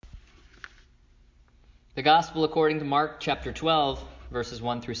The Gospel according to Mark chapter 12, verses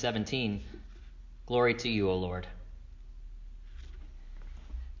 1 through 17. Glory to you, O Lord.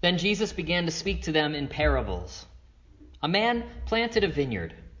 Then Jesus began to speak to them in parables. A man planted a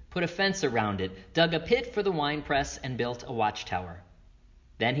vineyard, put a fence around it, dug a pit for the winepress, and built a watchtower.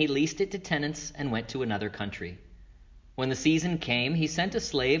 Then he leased it to tenants and went to another country. When the season came, he sent a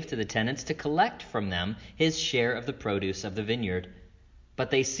slave to the tenants to collect from them his share of the produce of the vineyard.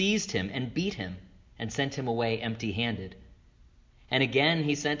 But they seized him and beat him, and sent him away empty-handed. And again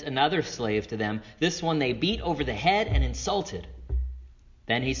he sent another slave to them. This one they beat over the head and insulted.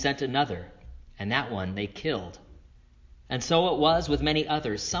 Then he sent another, and that one they killed. And so it was with many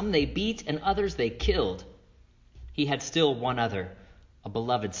others. Some they beat, and others they killed. He had still one other, a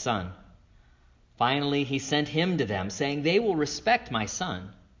beloved son. Finally he sent him to them, saying, "They will respect my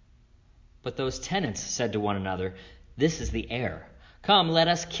son." But those tenants said to one another, "This is the heir. Come, let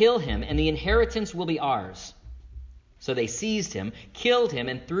us kill him, and the inheritance will be ours." So they seized him, killed him,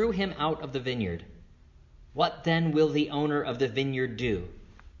 and threw him out of the vineyard. What then will the owner of the vineyard do?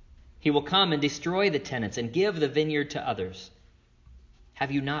 He will come and destroy the tenants and give the vineyard to others.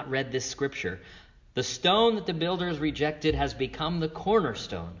 Have you not read this scripture? The stone that the builders rejected has become the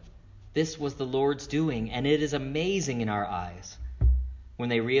cornerstone. This was the Lord's doing, and it is amazing in our eyes. When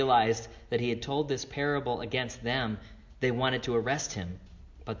they realized that he had told this parable against them, they wanted to arrest him,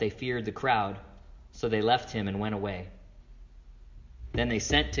 but they feared the crowd, so they left him and went away. Then they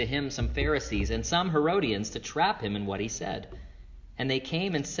sent to him some Pharisees and some Herodians to trap him in what he said. And they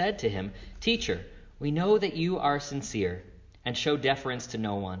came and said to him, "Teacher, we know that you are sincere and show deference to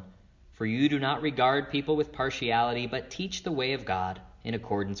no one, for you do not regard people with partiality, but teach the way of God in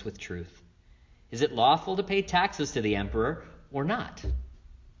accordance with truth. Is it lawful to pay taxes to the emperor or not?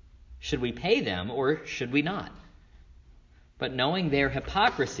 Should we pay them or should we not?" But knowing their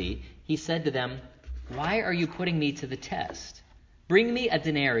hypocrisy, he said to them, "Why are you putting me to the test? Bring me a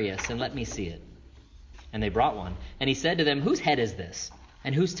denarius and let me see it." And they brought one. And he said to them, "Whose head is this,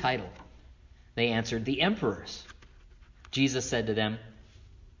 and whose title?" They answered, "The emperor's." Jesus said to them,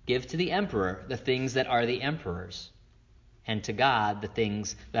 "Give to the emperor the things that are the emperor's, and to God the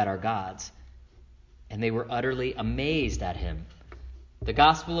things that are God's." And they were utterly amazed at him. The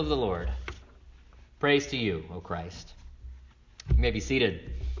gospel of the Lord. Praise to you, O Christ. You may be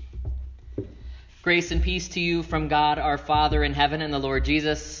seated. Grace and peace to you from God our Father in heaven and the Lord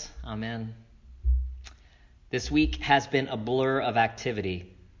Jesus. Amen. This week has been a blur of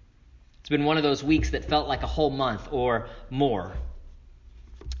activity. It's been one of those weeks that felt like a whole month or more.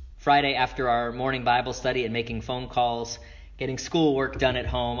 Friday, after our morning Bible study and making phone calls, getting schoolwork done at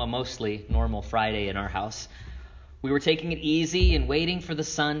home, a mostly normal Friday in our house, we were taking it easy and waiting for the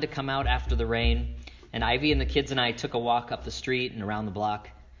sun to come out after the rain. And Ivy and the kids and I took a walk up the street and around the block.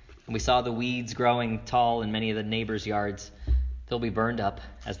 And we saw the weeds growing tall in many of the neighbors' yards. They'll be burned up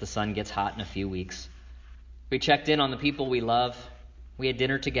as the sun gets hot in a few weeks. We checked in on the people we love. We had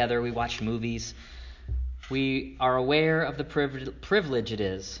dinner together. We watched movies. We are aware of the privilege it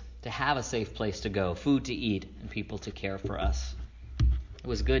is to have a safe place to go, food to eat, and people to care for us. It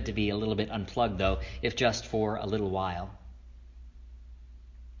was good to be a little bit unplugged, though, if just for a little while.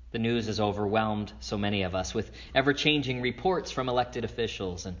 The news has overwhelmed so many of us with ever-changing reports from elected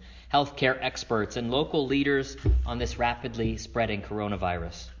officials and healthcare experts and local leaders on this rapidly spreading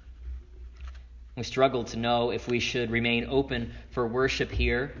coronavirus. We struggled to know if we should remain open for worship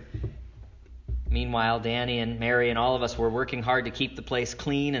here. Meanwhile, Danny and Mary and all of us were working hard to keep the place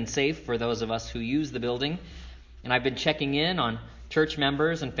clean and safe for those of us who use the building. And I've been checking in on church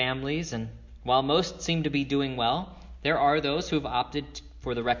members and families, and while most seem to be doing well, there are those who have opted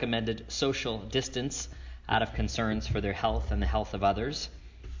for the recommended social distance out of concerns for their health and the health of others.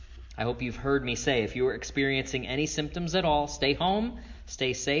 I hope you've heard me say, if you are experiencing any symptoms at all, stay home,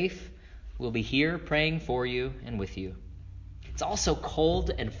 stay safe. We'll be here praying for you and with you. It's also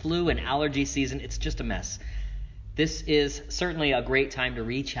cold and flu and allergy season. It's just a mess. This is certainly a great time to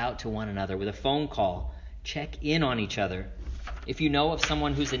reach out to one another with a phone call. Check in on each other. If you know of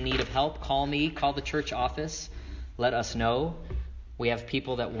someone who's in need of help, call me, call the church office. Let us know. We have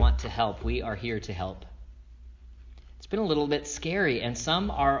people that want to help. We are here to help. It's been a little bit scary, and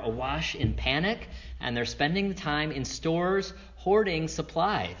some are awash in panic, and they're spending the time in stores hoarding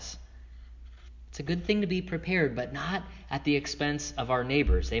supplies. It's a good thing to be prepared, but not at the expense of our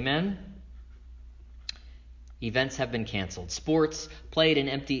neighbors. Amen? Events have been canceled. Sports played in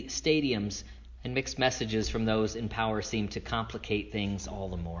empty stadiums, and mixed messages from those in power seem to complicate things all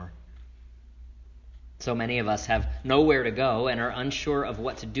the more. So many of us have nowhere to go and are unsure of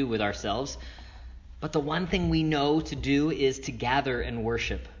what to do with ourselves. But the one thing we know to do is to gather and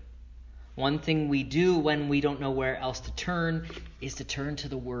worship. One thing we do when we don't know where else to turn is to turn to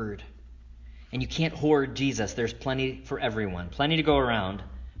the Word. And you can't hoard Jesus. There's plenty for everyone, plenty to go around.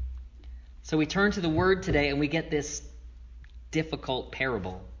 So we turn to the Word today and we get this difficult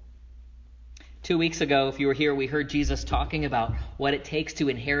parable. 2 weeks ago, if you were here, we heard Jesus talking about what it takes to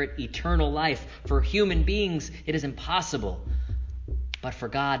inherit eternal life. For human beings, it is impossible. But for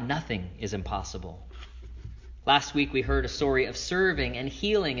God, nothing is impossible. Last week, we heard a story of serving and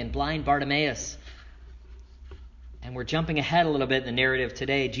healing in blind Bartimaeus. And we're jumping ahead a little bit in the narrative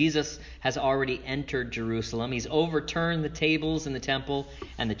today. Jesus has already entered Jerusalem. He's overturned the tables in the temple,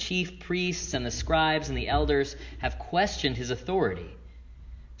 and the chief priests and the scribes and the elders have questioned his authority.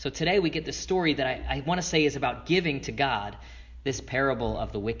 So today we get the story that I want to say is about giving to God, this parable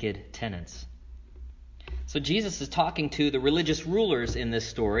of the wicked tenants. So Jesus is talking to the religious rulers in this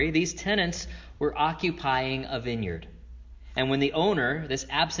story. These tenants were occupying a vineyard. And when the owner, this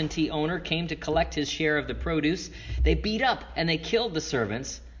absentee owner, came to collect his share of the produce, they beat up and they killed the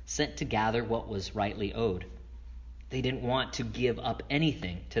servants sent to gather what was rightly owed. They didn't want to give up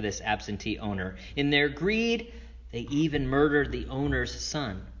anything to this absentee owner. In their greed, they even murdered the owner's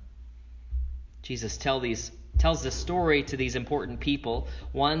son. Jesus tells this story to these important people,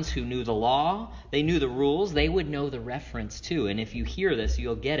 ones who knew the law, they knew the rules, they would know the reference too. And if you hear this,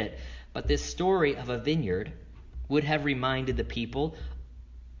 you'll get it. But this story of a vineyard would have reminded the people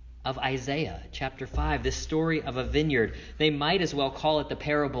of Isaiah chapter 5, this story of a vineyard. They might as well call it the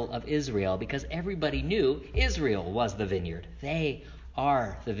parable of Israel, because everybody knew Israel was the vineyard. They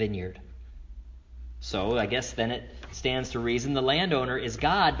are the vineyard. So I guess then it stands to reason the landowner is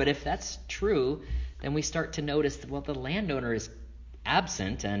God. But if that's true, then we start to notice that, well, the landowner is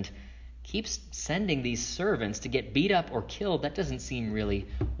absent and keeps sending these servants to get beat up or killed. That doesn't seem really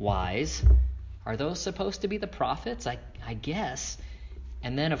wise. Are those supposed to be the prophets? I guess.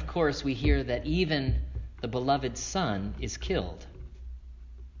 And then, of course, we hear that even the beloved son is killed.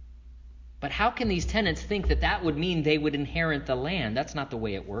 But how can these tenants think that that would mean they would inherit the land? That's not the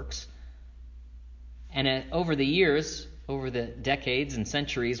way it works. And over the years, over the decades and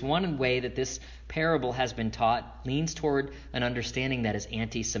centuries, one way that this parable has been taught leans toward an understanding that is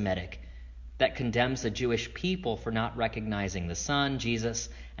anti-Semitic, that condemns the Jewish people for not recognizing the Son, Jesus,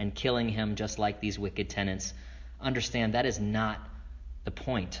 and killing him just like these wicked tenants. Understand, that is not the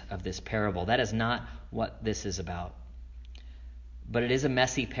point of this parable. That is not what this is about. But it is a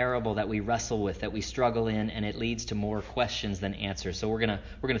messy parable that we wrestle with, that we struggle in, and it leads to more questions than answers. So we're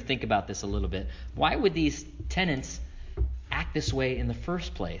gonna think about this a little bit. Why would these tenants act this way in the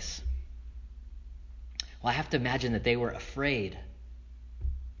first place? Well, I have to imagine that they were afraid.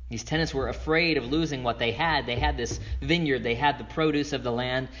 These tenants were afraid of losing what they had. They had this vineyard. They had the produce of the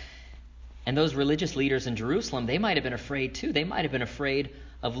land. And those religious leaders in Jerusalem, they might have been afraid too. They might have been afraid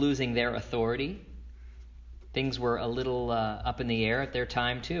of losing their authority. Things were a little up in the air at their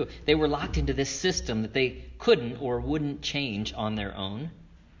time too. They were locked into this system that they couldn't or wouldn't change on their own.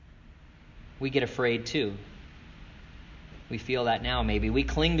 We get afraid too. We feel that now maybe. We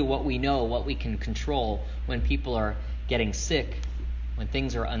cling to what we know, what we can control when people are getting sick, when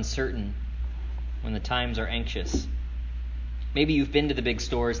things are uncertain, when the times are anxious. Maybe you've been to the big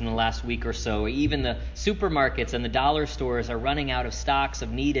stores in the last week or so, or even the supermarkets and the dollar stores are running out of stocks of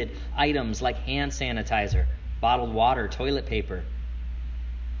needed items like hand sanitizer, bottled water, toilet paper.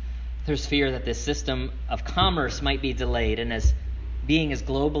 There's fear that this system of commerce might be delayed, and as being as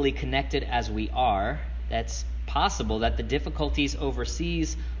globally connected as we are, that's possible that the difficulties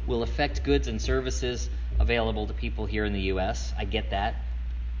overseas will affect goods and services available to people here in the U.S. I get that.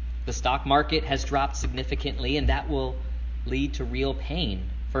 The stock market has dropped significantly, and that will lead to real pain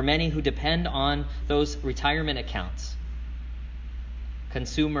for many who depend on those retirement accounts.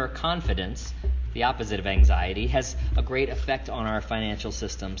 Consumer confidence, the opposite of anxiety, has a great effect on our financial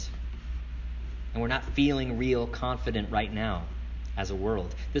systems. And we're not feeling real confident right now as a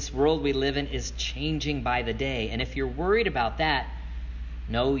world. This world we live in is changing by the day. And if you're worried about that,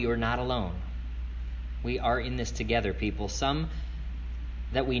 no, you're not alone. We are in this together, people. Some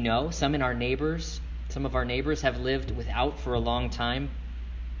that we know, some of our neighbors have lived without for a long time,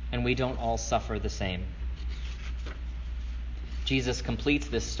 and we don't all suffer the same. Jesus completes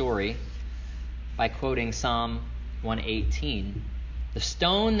this story by quoting Psalm 118. The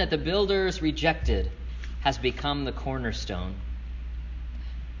stone that the builders rejected has become the cornerstone.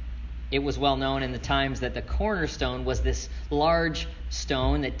 It was well known in the times that the cornerstone was this large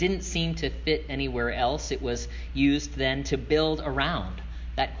stone that didn't seem to fit anywhere else. It was used then to build around.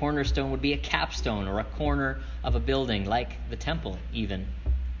 That cornerstone would be a capstone or a corner of a building, like the temple even.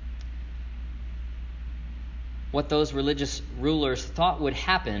 What those religious rulers thought would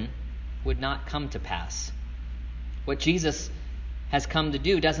happen would not come to pass. What Jesus has come to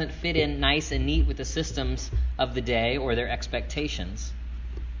do doesn't fit in nice and neat with the systems of the day or their expectations.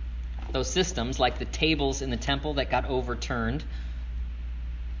 Those systems, like the tables in the temple that got overturned,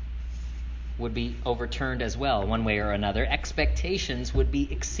 would be overturned as well, one way or another. Expectations would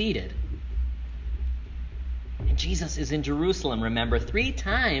be exceeded. And Jesus is in Jerusalem, remember. 3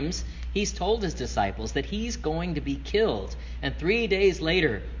 times he's told his disciples that he's going to be killed, and 3 days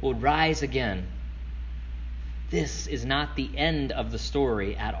later will rise again. This is not the end of the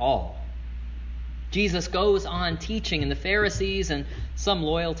story at all. Jesus goes on teaching, and the Pharisees and some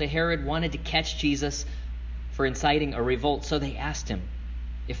loyal to Herod wanted to catch Jesus for inciting a revolt, so they asked him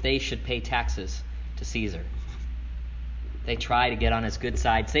if they should pay taxes to Caesar. They try to get on his good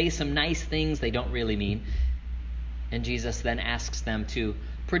side, say some nice things they don't really mean, and Jesus then asks them to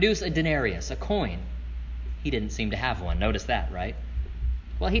produce a denarius, a coin. He didn't seem to have one. Notice that, right?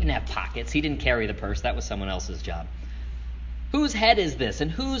 Well, he didn't have pockets. He didn't carry the purse. That was someone else's job. Whose head is this, and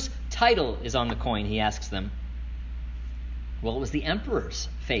whose title is on the coin, he asks them. Well, it was the emperor's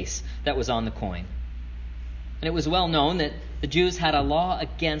face that was on the coin. And it was well known that the Jews had a law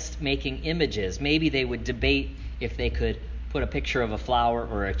against making images. Maybe they would debate if they could put a picture of a flower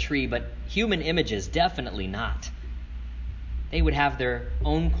or a tree, but human images, definitely not. They would have their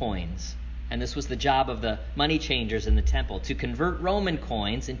own coins, and this was the job of the money changers in the temple, to convert Roman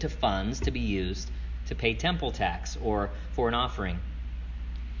coins into funds to be used to pay temple tax or for an offering.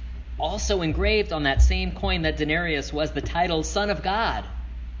 Also engraved on that same coin, that denarius, was the title Son of God,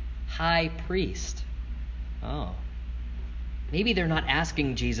 High Priest. Oh. Maybe they're not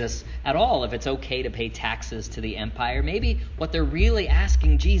asking Jesus at all if it's okay to pay taxes to the empire. Maybe what they're really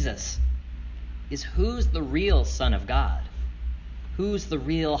asking Jesus is, who's the real Son of God? Who's the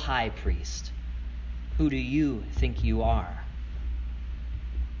real high priest? Who do you think you are?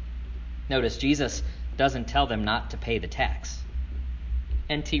 Notice Jesus doesn't tell them not to pay the tax.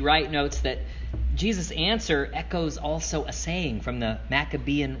 N.T. Wright notes that Jesus' answer echoes also a saying from the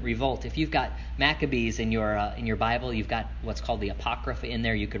Maccabean revolt. If you've got Maccabees in your Bible, you've got what's called the Apocrypha in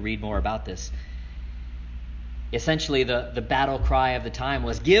there. You could read more about this. Essentially, the battle cry of the time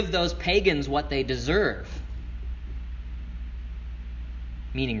was, "Give those pagans what they deserve,"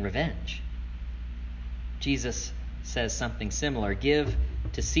 meaning revenge. Jesus says something similar. Give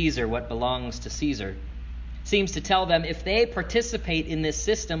to Caesar what belongs to Caesar. Seems to tell them if they participate in this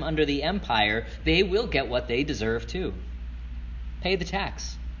system under the empire, they will get what they deserve too. Pay the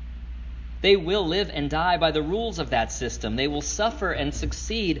tax. They will live and die by the rules of that system. They will suffer and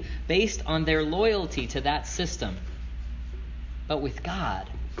succeed based on their loyalty to that system. But with God,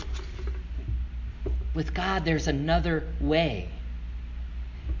 there's another way.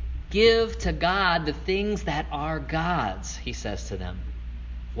 Give to God the things that are God's, he says to them.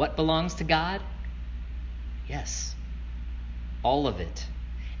 What belongs to God? Yes, all of it.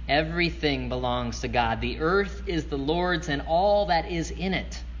 Everything belongs to God. The earth is the Lord's and all that is in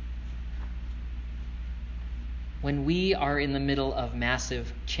it. When we are in the middle of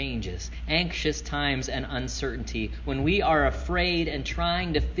massive changes, anxious times and uncertainty, when we are afraid and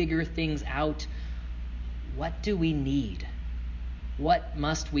trying to figure things out, what do we need? What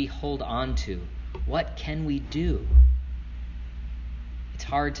must we hold on to? What can we do? It's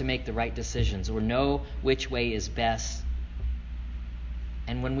hard to make the right decisions or know which way is best.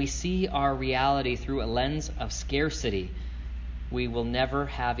 And when we see our reality through a lens of scarcity, we will never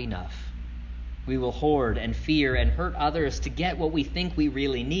have enough. We will hoard and fear and hurt others to get what we think we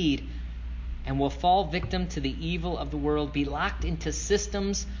really need, and will fall victim to the evil of the world, be locked into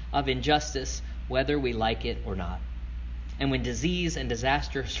systems of injustice, whether we like it or not. And when disease and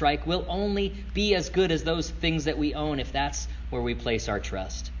disaster strike, we'll only be as good as those things that we own if that's where we place our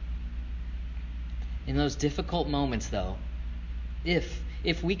trust. In those difficult moments, though,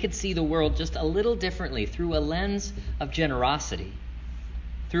 if we could see the world just a little differently through a lens of generosity,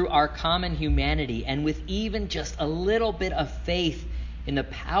 through our common humanity, and with even just a little bit of faith in the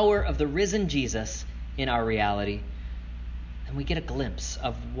power of the risen Jesus in our reality, then we get a glimpse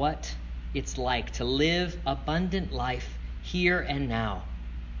of what it's like to live abundant life here and now,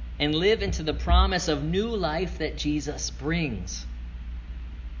 and live into the promise of new life that Jesus brings.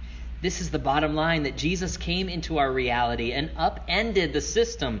 This is the bottom line, that Jesus came into our reality and upended the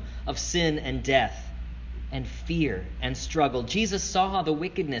system of sin and death and fear and struggle. Jesus saw the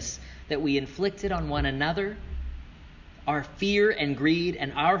wickedness that we inflicted on one another, our fear and greed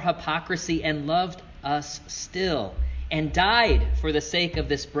and our hypocrisy, and loved us still, and died for the sake of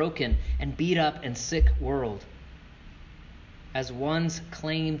this broken and beat up and sick world. As once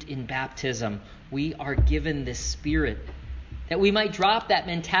claimed in baptism, we are given this Spirit That we might drop that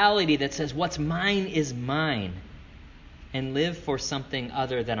mentality that says what's mine is mine and live for something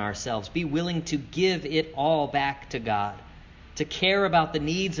other than ourselves. Be willing to give it all back to God, to care about the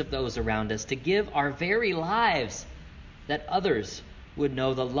needs of those around us, to give our very lives that others would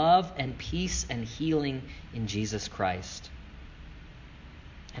know the love and peace and healing in Jesus Christ.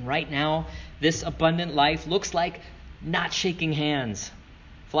 And right now, this abundant life looks like not shaking hands.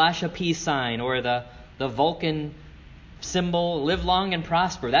 Flash a peace sign or the Vulcan symbol, live long and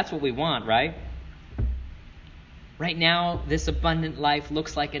prosper. That's what we want, right? Right now, this abundant life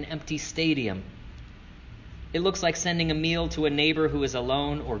looks like an empty stadium. It looks like sending a meal to a neighbor who is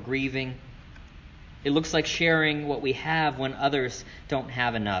alone or grieving. It looks like sharing what we have when others don't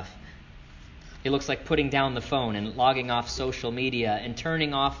have enough. It looks like putting down the phone and logging off social media and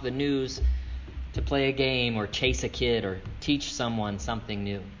turning off the news to play a game or chase a kid or teach someone something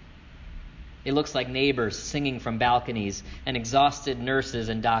new. It looks like neighbors singing from balconies and exhausted nurses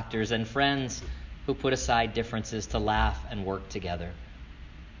and doctors and friends who put aside differences to laugh and work together.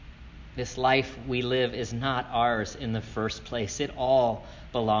 This life we live is not ours in the first place. It all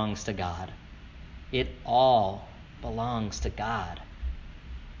belongs to God. It all belongs to God.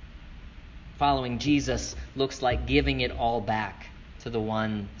 Following Jesus looks like giving it all back to the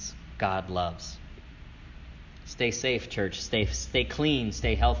ones God loves. Stay safe, church. Stay clean,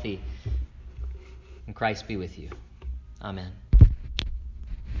 stay healthy. And Christ be with you. Amen.